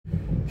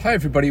Hi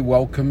everybody,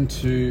 welcome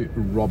to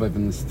Rob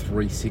Evans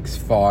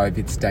 365.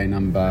 It's day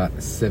number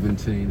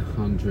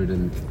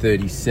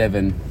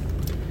 1737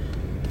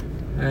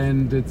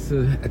 and it's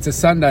a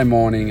Sunday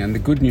morning, and the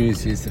good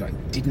news is that I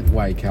didn't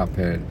wake up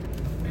at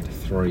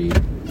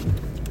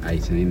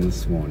 3:18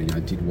 this morning.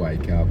 I did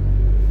wake up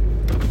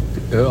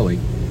early,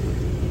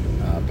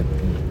 but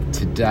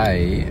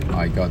today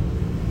I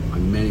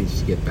managed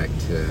to get back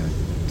to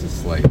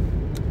sleep.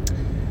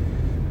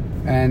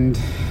 And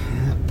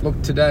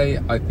look, today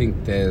I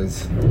think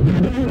there's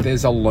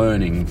a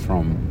learning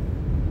from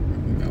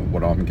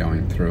what I'm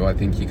going through. I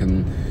think you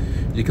can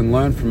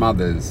learn from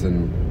others,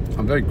 and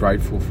I'm very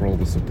grateful for all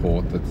the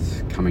support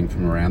that's coming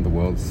from around the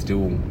world,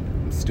 still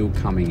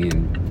coming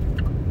in,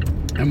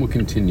 and will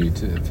continue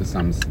to for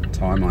some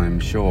time, I am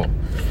sure.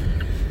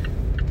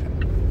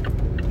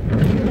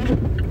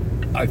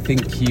 I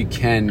think you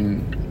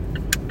can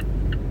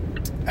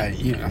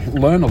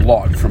learn a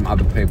lot from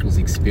other people's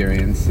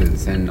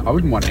experiences, and I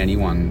wouldn't want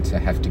anyone to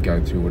have to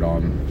go through what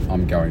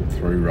I'm going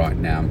through right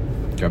now.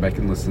 Go back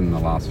and listen in the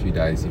last few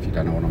days if you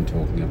don't know what I'm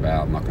talking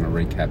about. I'm not going to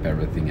recap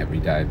everything every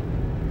day.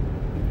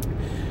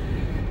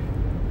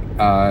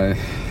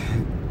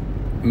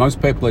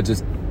 Most people are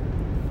just,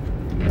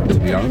 to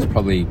be honest,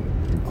 probably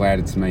glad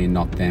it's me and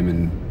not them,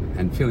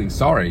 and feeling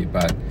sorry,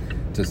 but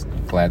just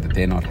glad that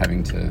they're not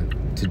having to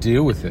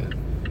deal with it,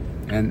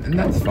 and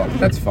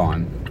that's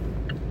fine.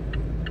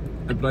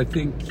 But I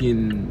think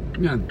in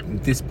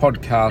this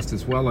podcast,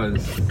 as well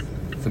as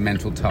the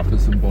Mental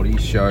Toughness and Body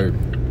show,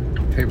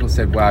 people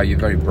said, wow, you're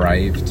very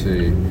brave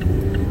to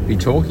be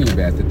talking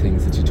about the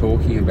things that you're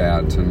talking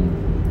about. And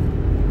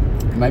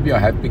maybe I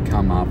have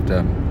become,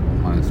 after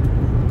almost,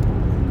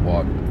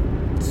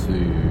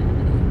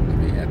 let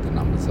me add the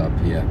numbers up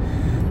here,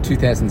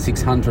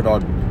 2,600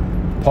 odd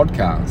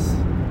podcasts.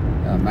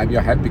 Maybe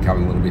I have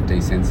become a little bit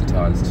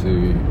desensitized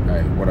to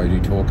what I do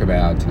talk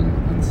about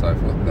and so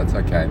forth. But that's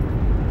okay.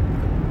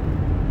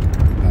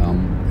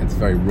 It's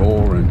very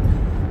raw and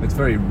it's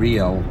very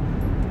real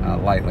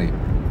lately.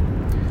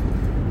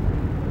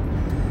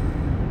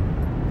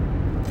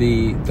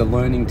 The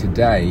learning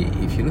today,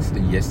 if you listen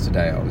to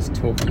yesterday, I was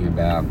talking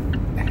about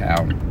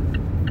how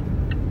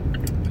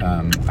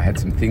I had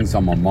some things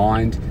on my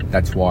mind.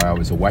 That's why I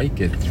was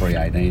awake at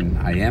 3:18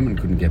 a.m. and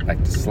couldn't get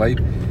back to sleep.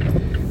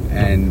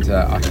 And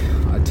I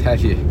tell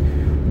you,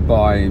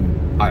 I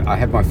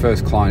had my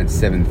first client at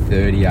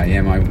 7:30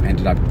 a.m. I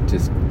ended up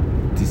just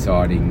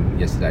deciding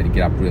yesterday to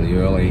get up really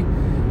early.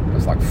 It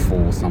was like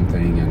 4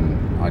 something, and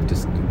I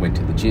just went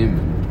to the gym,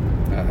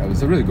 and it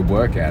was a really good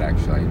workout,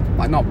 actually.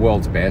 Like, not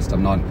world's best.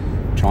 I'm not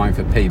trying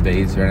for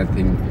PBs or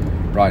anything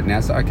right now.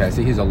 So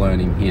here's a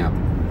learning here.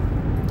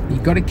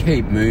 You've got to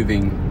keep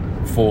moving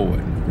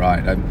forward,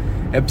 right?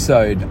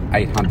 Episode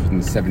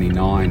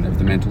 879 of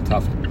the Mental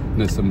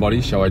Toughness and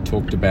Body show, I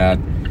talked about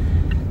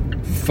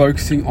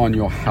focusing on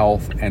your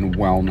health and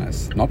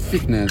wellness. Not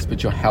fitness,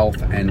 but your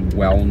health and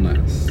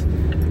wellness.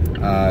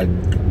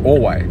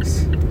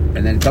 Always.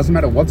 And then it doesn't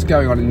matter what's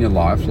going on in your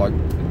life, like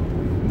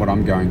what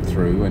I'm going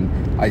through, and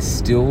I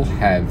still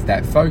have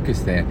that focus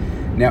there.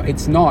 Now,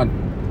 it's not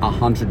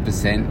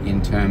 100%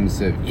 in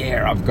terms of,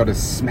 I've got to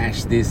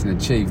smash this and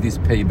achieve this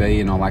PB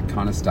and all that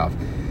kind of stuff.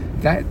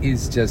 That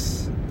is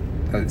just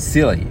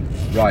silly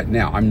right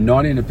now. I'm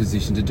not in a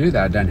position to do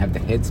that. I don't have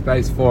the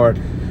headspace for it.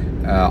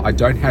 I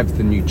don't have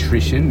the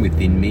nutrition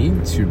within me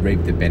to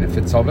reap the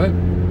benefits of it.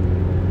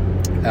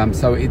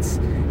 So it's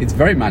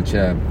very much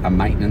a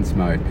maintenance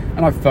mode,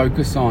 and I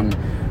focus on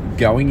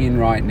going in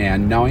right now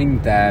knowing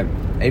that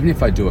even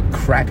if I do a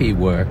crappy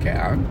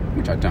workout,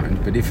 which I don't,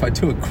 but if I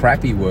do a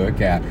crappy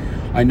workout,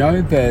 I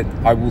know that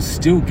I will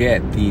still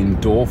get the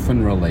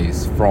endorphin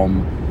release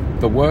from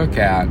the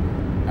workout,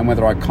 and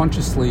whether I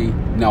consciously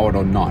know it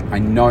or not, I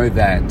know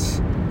that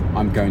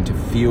I'm going to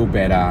feel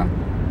better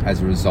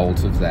as a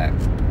result of that.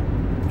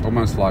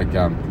 Almost like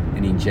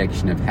an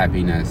injection of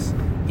happiness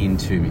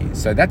into me.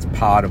 So that's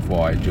part of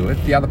why I do it.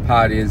 The other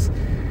part is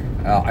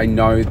I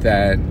know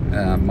that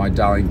my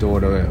darling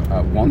daughter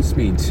wants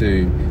me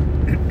to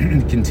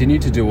continue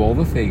to do all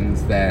the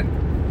things that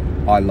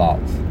I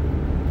love.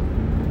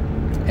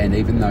 And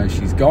even though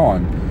she's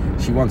gone,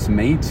 she wants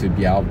me to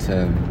be able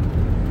to,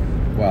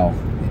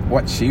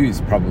 what she was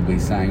probably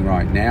saying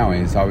right now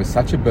is, I was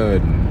such a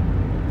burden,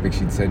 because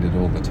she'd said it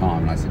all the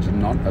time. And I said, you're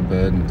not a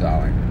burden,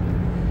 darling.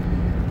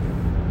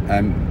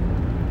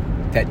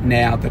 That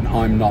now that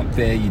I'm not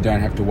there, you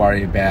don't have to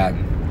worry about,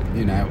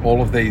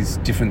 all of these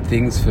different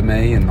things for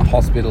me and the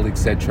hospital,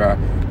 etc.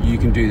 You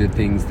can do the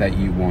things that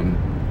you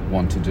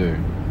want to do.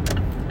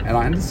 And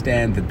I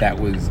understand that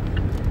was,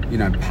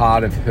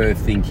 part of her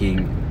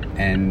thinking,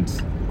 and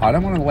I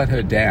don't want to let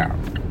her down.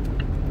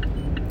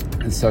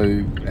 And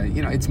so,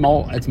 it's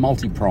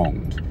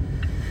multi-pronged.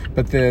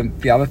 But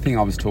the other thing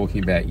I was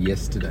talking about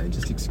yesterday,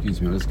 just excuse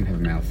me, I'm just going to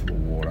have a mouthful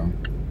of water.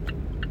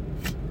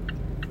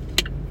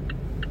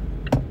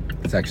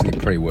 It's actually a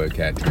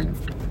pre-workout drink.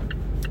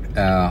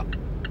 I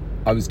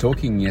was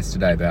talking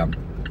yesterday about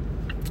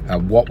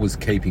what was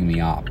keeping me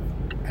up,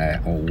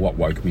 or what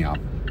woke me up.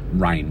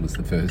 Rain was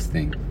the first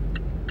thing.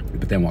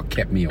 but then what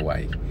kept me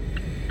awake.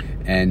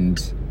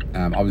 And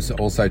I was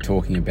also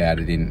talking about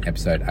it in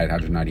episode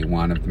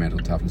 881 of the Mental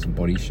Toughness and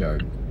Body Show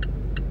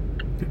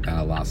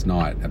last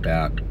night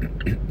about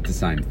the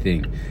same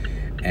thing.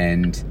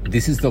 And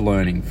this is the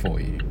learning for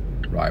you,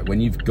 right?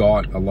 When you've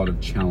got a lot of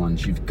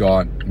challenge, you've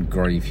got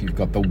grief, you've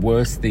got the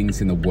worst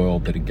things in the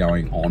world that are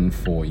going on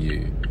for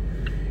you,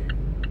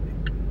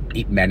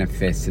 it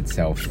manifests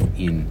itself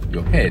in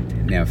your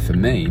head. Now, for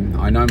me,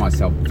 I know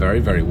myself very,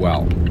 very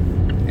well.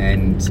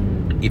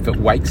 And if it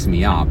wakes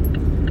me up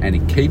and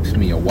it keeps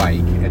me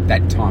awake at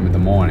that time of the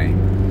morning,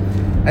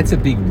 that's a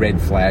big red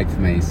flag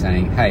for me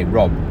saying, hey,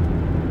 Rob,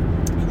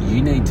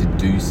 you need to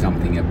do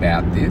something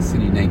about this,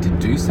 and you need to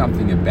do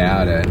something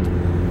about it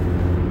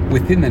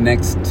within the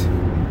next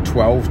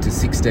 12 to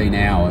 16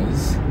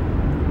 hours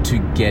to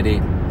get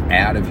it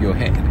out of your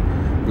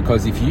head.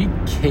 Because if you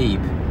keep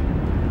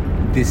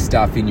this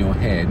stuff in your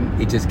head,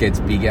 it just gets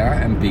bigger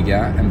and bigger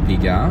and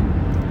bigger,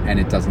 and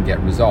it doesn't get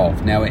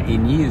resolved. Now,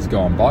 in years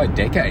gone by,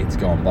 decades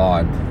gone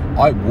by,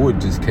 I would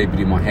just keep it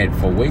in my head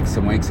for weeks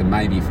and weeks and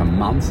maybe for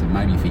months and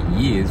maybe for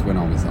years when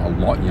I was a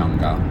lot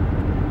younger.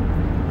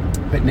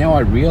 But now I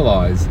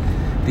realise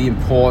the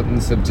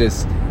importance of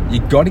just, you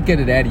got to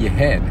get it out of your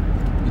head.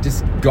 You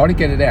just got to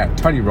get it out.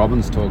 Tony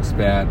Robbins talks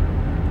about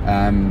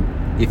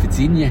if it's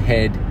in your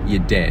head, you're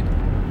dead.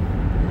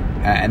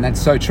 And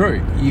that's so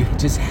true. You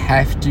just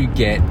have to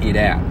get it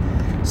out.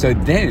 So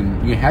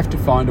then you have to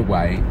find a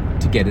way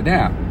to get it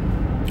out.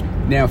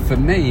 Now, for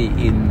me,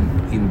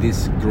 in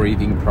this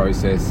grieving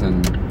process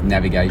and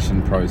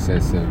navigation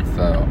process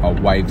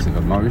of waves of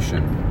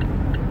emotion,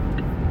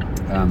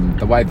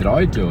 the way that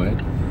I do it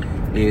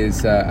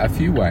is a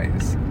few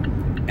ways.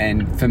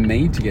 And for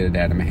me to get it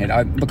out of my head,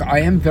 I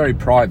am very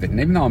private, and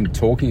even though I'm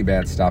talking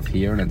about stuff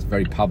here and it's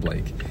very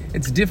public,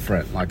 it's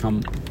different. Like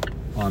I'm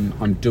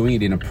doing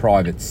it in a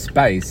private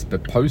space,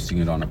 but posting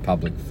it on a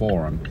public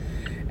forum,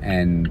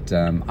 and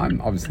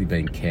I'm obviously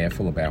being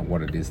careful about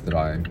what it is that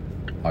I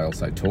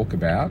also talk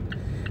about,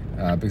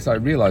 because I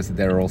realise that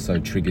there are also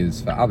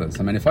triggers for others.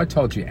 I mean, if I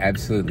told you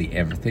absolutely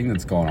everything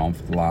that's gone on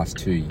for the last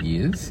 2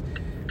 years,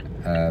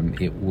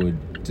 it would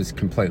just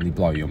completely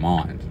blow your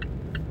mind.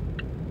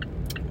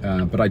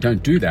 But I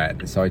don't do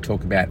that. So I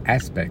talk about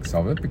aspects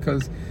of it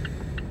because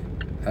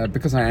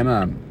I am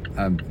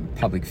a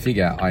public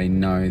figure. I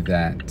know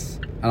that,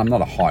 and I'm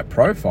not a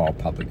high-profile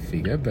public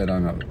figure, but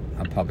I'm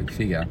a public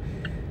figure.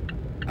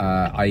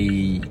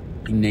 I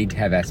need to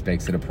have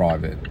aspects that are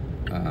private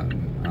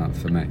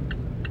for me.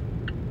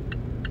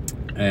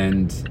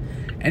 And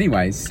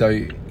anyways, so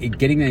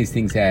getting these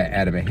things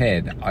out of my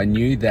head, I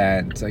knew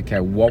that,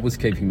 okay, what was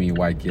keeping me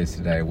awake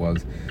yesterday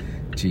was,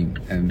 gee,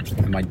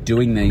 am I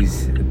doing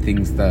these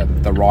things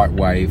the right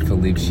way for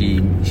Liv?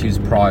 She was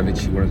private.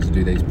 She wanted to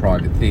do these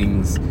private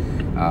things.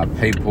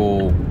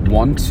 People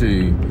want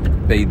to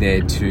be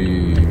there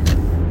to,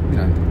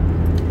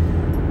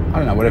 I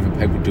don't know, whatever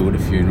people do at a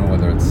funeral,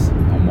 whether it's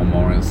a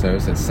memorial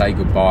service, let's say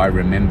goodbye,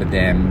 remember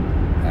them,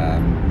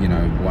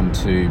 want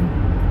to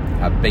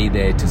be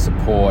there to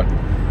support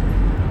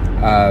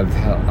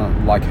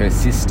like her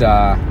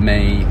sister,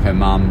 me, her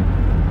mum,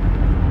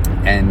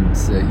 and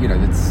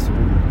that's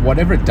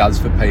whatever it does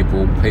for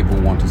people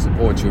want to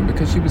support you. And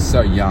because she was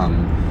so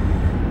young,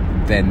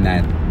 then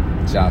that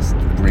just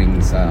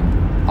brings a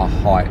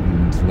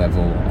heightened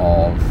level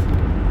of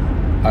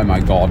oh my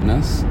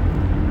godness,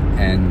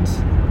 and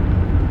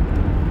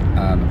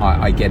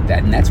I get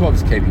that, and that's what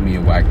was keeping me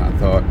awake. And I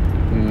thought,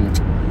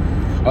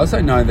 I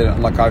also know that,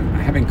 like, I'm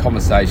having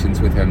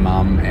conversations with her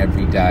mum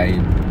every day,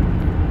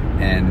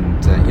 and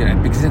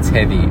because it's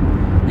heavy,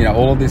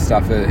 all of this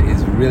stuff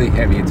is really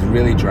heavy. It's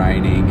really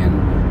draining,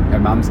 and her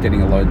mum's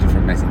getting a lot of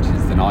different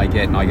messages than I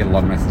get, and I get a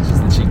lot of messages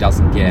that she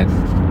doesn't get,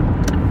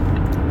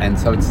 and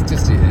so it's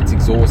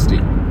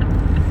exhausting.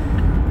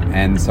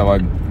 And so I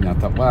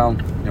thought, well,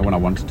 when I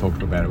wanted to talk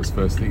to her about it, it was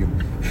first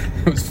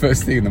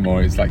thing in the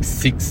morning. It's like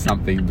 6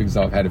 something, because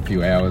I've had a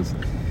few hours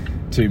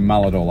to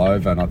mull it all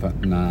over, and I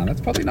thought, nah, that's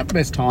probably not the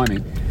best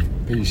timing,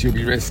 because she'll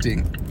be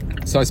resting.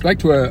 So I spoke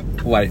to her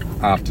late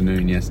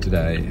afternoon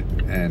yesterday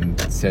and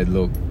said,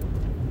 look,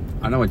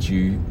 I know what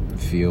you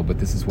feel, but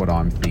this is what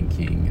I'm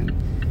thinking. And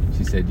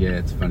she said, yeah,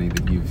 it's funny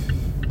that you've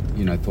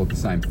thought the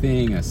same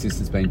thing. Her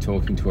sister's been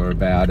talking to her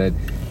about it.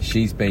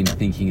 She's been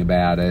thinking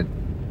about it.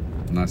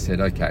 And I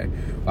said, okay,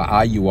 well,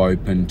 are you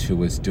open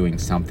to us doing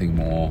something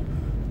more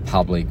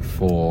public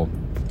for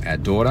our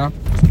daughter?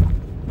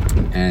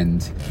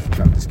 And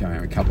I'm just going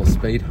over a couple of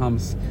speed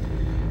humps,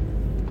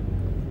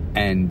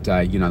 and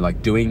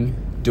like doing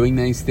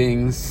these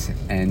things.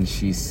 And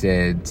she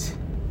said,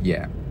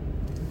 yeah.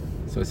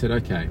 So I said,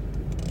 okay,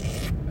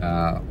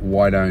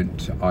 why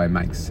don't I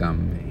make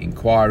some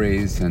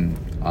inquiries, and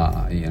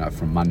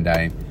from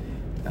Monday,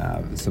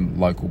 some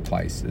local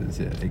places,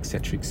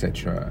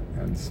 etc.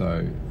 And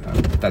so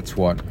that's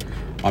what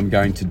I'm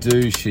going to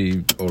do.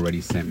 She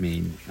already sent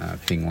me a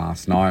thing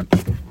last night,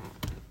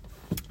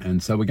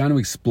 and so we're going to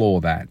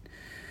explore that.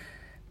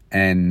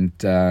 And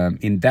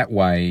in that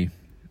way,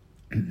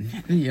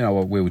 we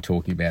were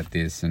talking about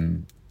this,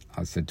 and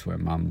I said to her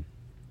mum,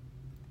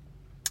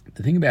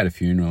 the thing about a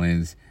funeral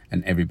is,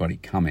 and everybody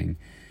coming,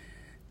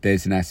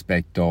 there's an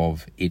aspect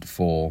of it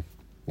for,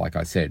 like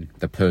I said,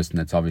 the person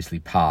that's obviously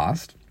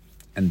passed,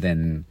 and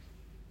then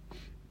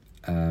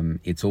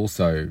it's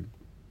also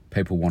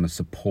people want to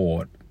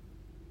support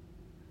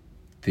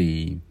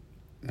the,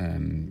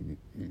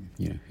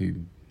 who,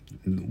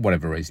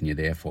 whatever reason you're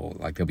there for.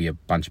 Like there'll be a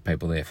bunch of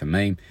people there for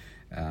me,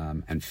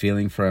 and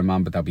feeling for her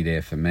mum, but they'll be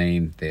there for me,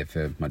 there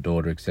for my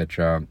daughter,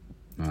 etc.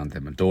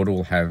 Then my daughter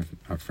will have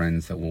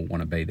friends that will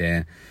want to be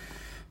there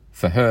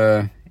for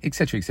her,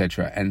 etc.,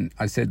 etc. And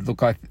I said,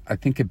 look, I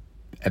think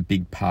a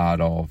big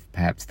part of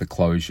perhaps the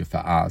closure for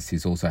us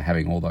is also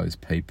having all those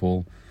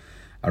people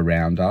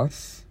around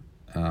us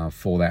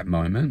for that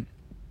moment.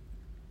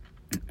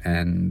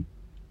 And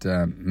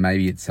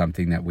maybe it's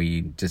something that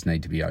we just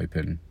need to be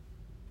open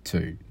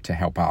to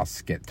help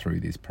us get through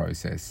this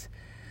process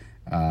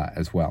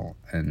as well.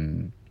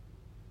 And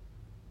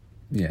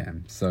yeah,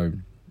 so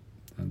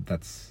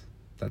that's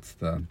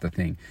the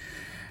thing.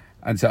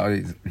 And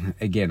so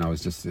again, I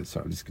was just,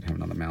 sorry, I'm just gonna have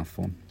another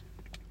mouthful.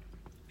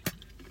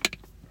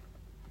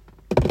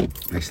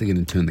 I'm actually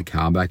going to turn the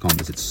car back on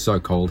because it's so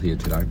cold here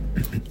today.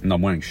 And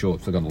I'm wearing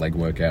shorts, so I've got a leg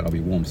workout. I'll be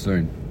warm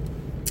soon.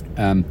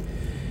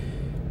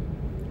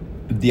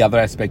 The other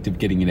aspect of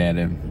getting it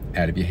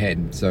out of your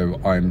head. So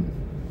I'm,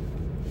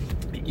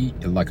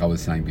 like I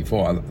was saying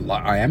before,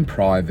 I am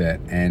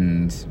private,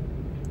 and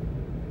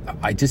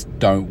I just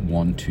don't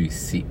want to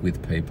sit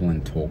with people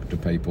and talk to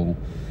people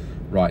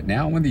right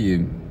now. Whether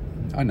you,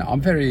 I don't know,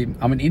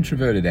 I'm an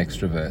introverted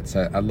extrovert,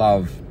 so I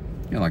love,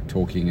 like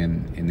talking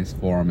in this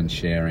forum and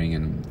sharing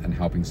and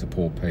helping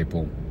support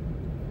people.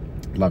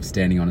 Love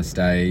standing on a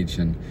stage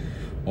and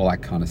all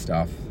that kind of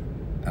stuff.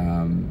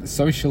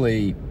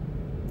 Socially,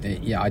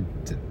 yeah,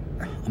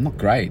 I'm not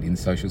great in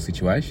social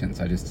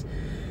situations.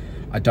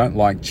 I don't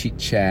like chit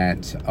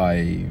chat.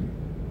 I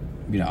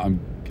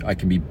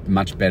can be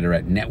much better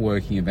at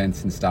networking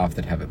events and stuff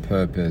that have a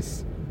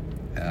purpose.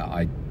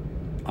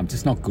 I'm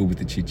just not good with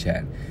the chit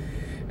chat,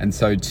 and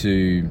so I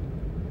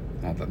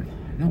don't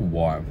know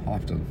why. I'll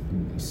have to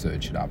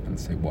search it up and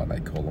see why they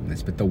call them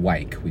this. But the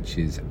wake, which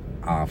is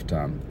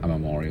after a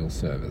memorial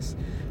service,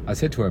 I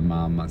said to her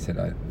mum, I said,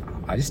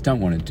 I just don't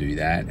want to do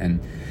that.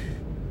 And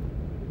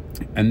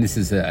this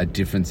is a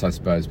difference, I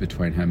suppose,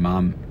 between her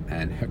mum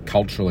and her,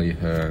 culturally,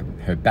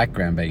 her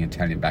background being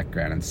Italian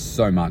background, and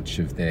so much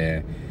of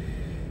their,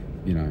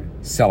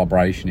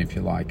 celebration, if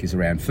you like, is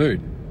around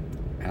food.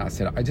 And I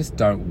said, I just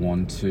don't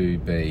want to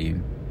be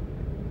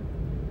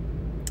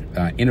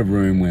in a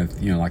room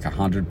with, like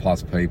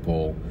 100+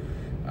 people,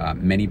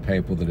 many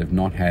people that have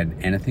not had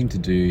anything to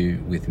do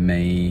with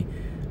me,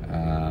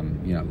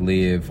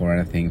 live or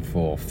anything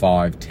for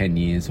 5-10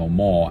 years or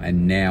more,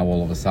 and now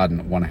all of a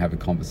sudden want to have a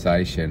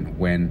conversation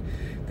when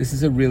this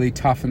is a really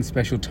tough and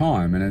special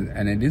time,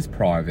 and it is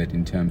private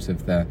in terms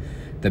of the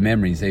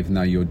memories, even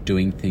though you're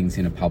doing things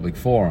in a public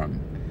forum.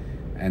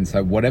 And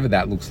so whatever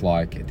that looks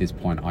like at this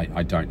point,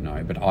 I don't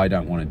know, but I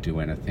don't want to do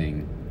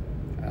anything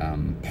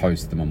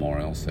post the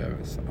memorial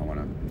service. I want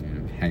to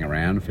hang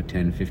around for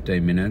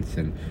 10-15 minutes,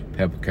 and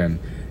people can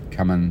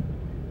come and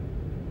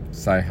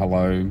say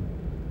hello,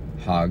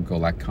 hug, all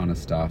that kind of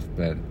stuff,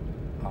 but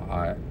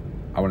I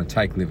want to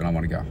take Liv and I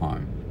want to go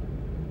home.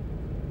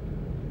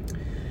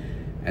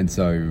 And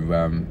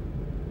so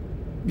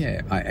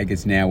I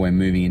guess now we're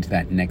moving into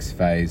that next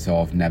phase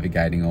of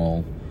navigating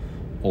all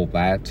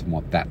that and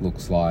what that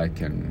looks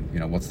like, and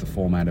what's the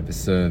format of a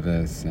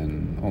service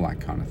and all that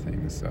kind of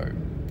thing. So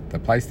the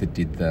place that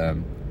did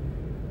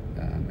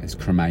is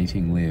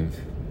cremating Liv.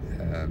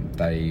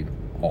 They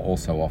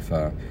also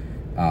offer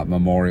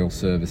memorial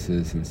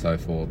services and so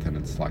forth, and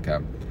it's like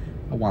a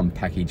one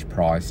package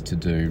price to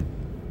do,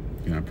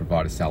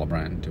 provide a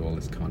celebrant and do all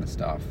this kind of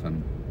stuff.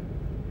 And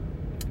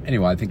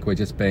anyway, I think we're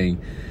just being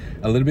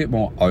a little bit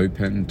more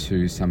open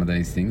to some of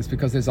these things,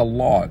 because there's a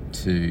lot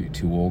to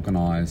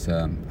organise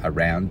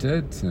around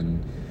it.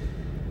 And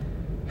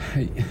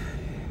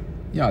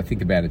I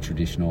think about a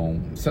traditional,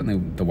 certainly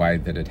the way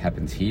that it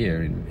happens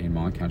here in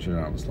my country. I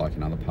don't know what it's like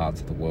in other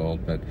parts of the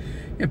world, but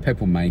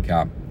people make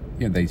up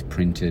these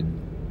printed,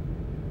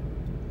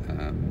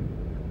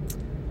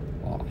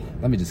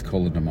 let me just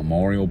call it a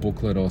memorial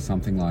booklet or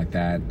something like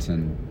that.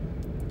 And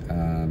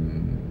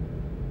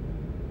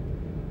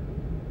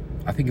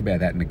I think about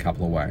that in a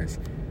couple of ways.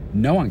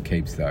 No one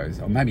keeps those,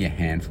 or maybe a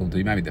handful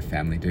do, maybe the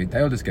family do.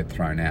 They all just get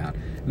thrown out.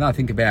 And I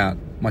think about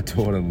my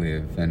daughter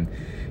Liv, and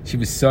she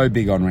was so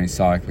big on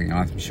recycling, and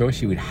I'm sure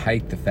she would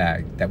hate the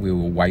fact that we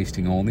were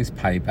wasting all this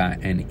paper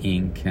and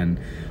ink and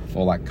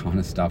all that kind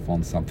of stuff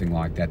on something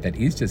like that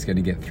is just going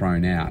to get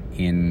thrown out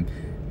in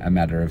a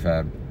matter of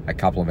a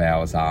couple of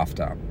hours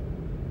after.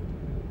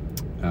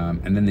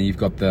 And then you've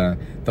got the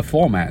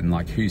format, and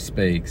like who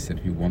speaks and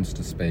who wants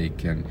to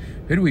speak, and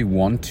who do we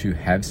want to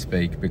have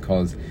speak,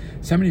 because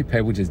so many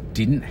people just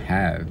didn't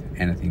have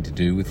anything to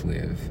do with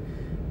Liv,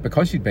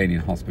 because she'd been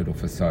in hospital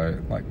for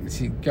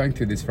she's going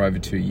through this for over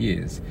 2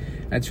 years,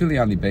 and it's really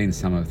only been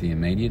some of the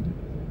immediate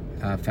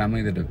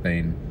family that have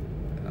been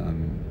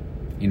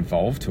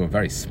involved to a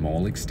very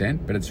small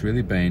extent, but it's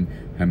really been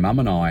her mum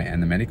and I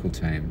and the medical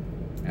team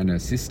and her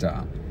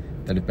sister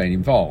that have been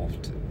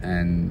involved.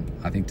 And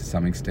I think to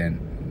some extent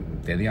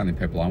they're the only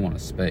people I want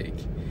to speak.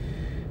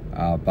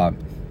 But,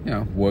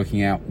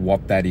 working out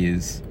what that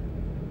is,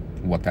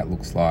 what that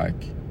looks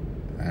like,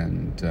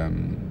 and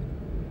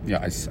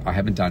I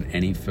haven't done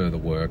any further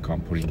work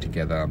on putting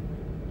together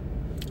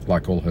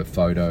like all her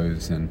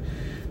photos and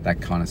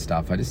that kind of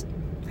stuff. I just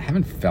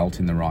haven't felt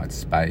in the right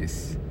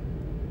space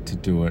to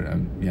do it.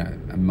 I'm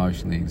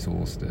emotionally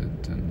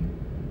exhausted, and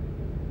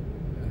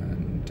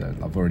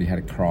I've already had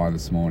a cry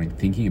this morning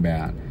thinking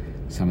about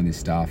some of this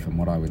stuff and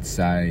what I would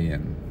say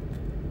and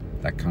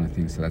that kind of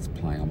thing. So that's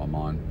playing on my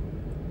mind.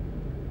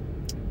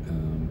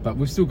 But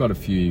we've still got a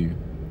few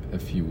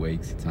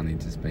weeks. It's only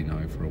just been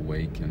over a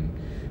week, and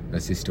her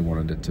sister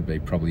wanted it to be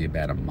probably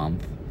about a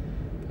month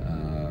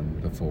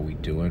before we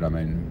do it. I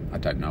mean, I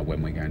don't know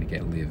when we're going to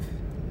get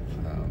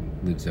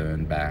Liv's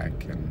urn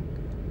back, and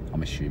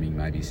I'm assuming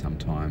maybe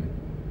sometime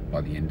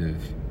by the end of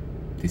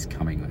this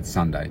coming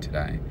Sunday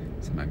today,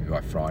 so maybe by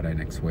Friday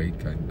next week.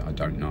 I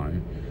don't know.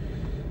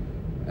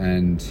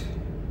 And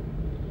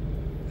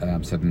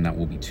so then that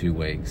will be 2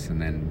 weeks,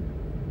 and then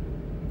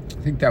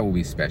I think that will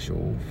be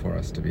special for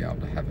us to be able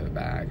to have her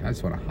back. I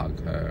just want to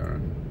hug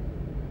her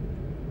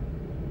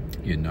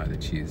and know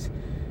that she's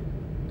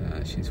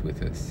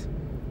with us.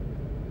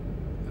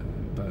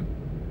 But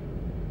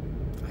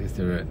I guess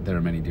there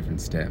are many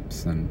different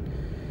steps, and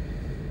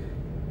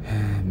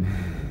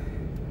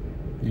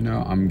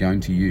I'm going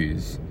to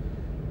use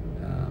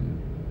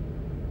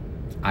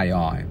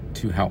AI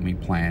to help me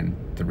plan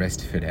the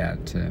rest of it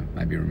out, to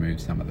maybe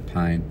remove some of the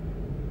pain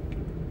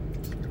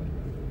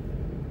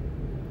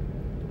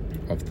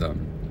of the,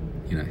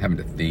 having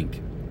to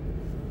think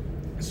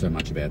so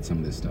much about some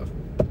of this stuff.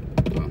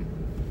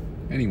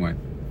 Anyway,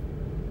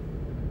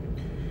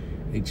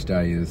 each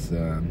day is,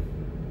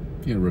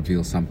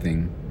 reveal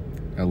something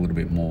a little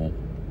bit more.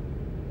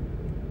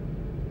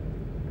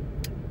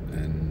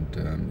 And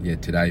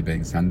today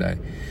being Sunday,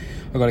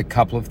 I've got a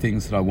couple of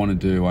things that I want to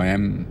do. I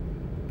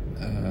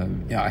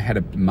had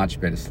a much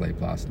better sleep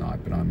last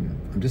night, but I'm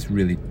just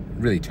really,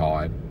 really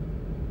tired,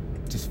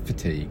 just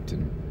fatigued,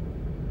 and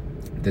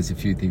there's a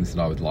few things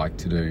that I would like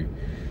to do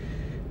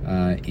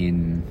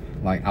in,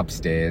 like,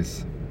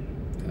 upstairs.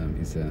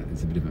 Is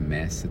a bit of a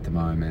mess at the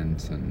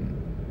moment, and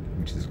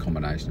which is a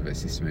combination of her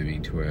sister moving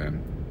into her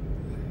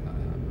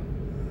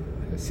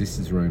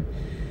sister's room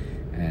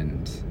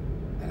and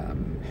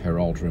her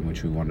old room,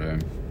 which we want to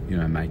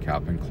make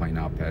up and clean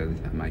up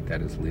and make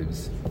that as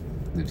Liv's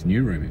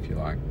new room, if you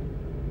like.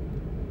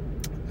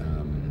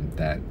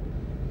 That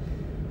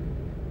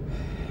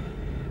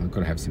I've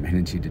got to have some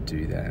energy to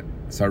do that.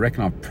 So I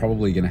reckon I'm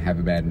probably going to have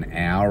about an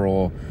hour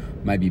or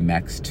maybe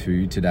max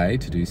 2 today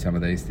to do some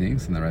of these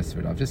things, and the rest of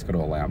it I've just got to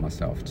allow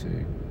myself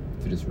to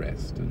just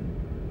rest and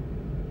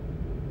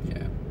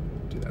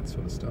do that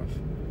sort of stuff.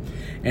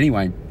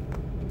 Anyway,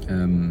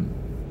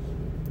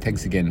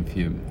 thanks again for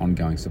your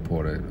ongoing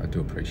support. I do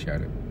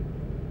appreciate it.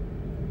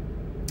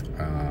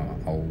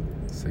 I'll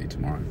see you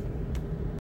tomorrow.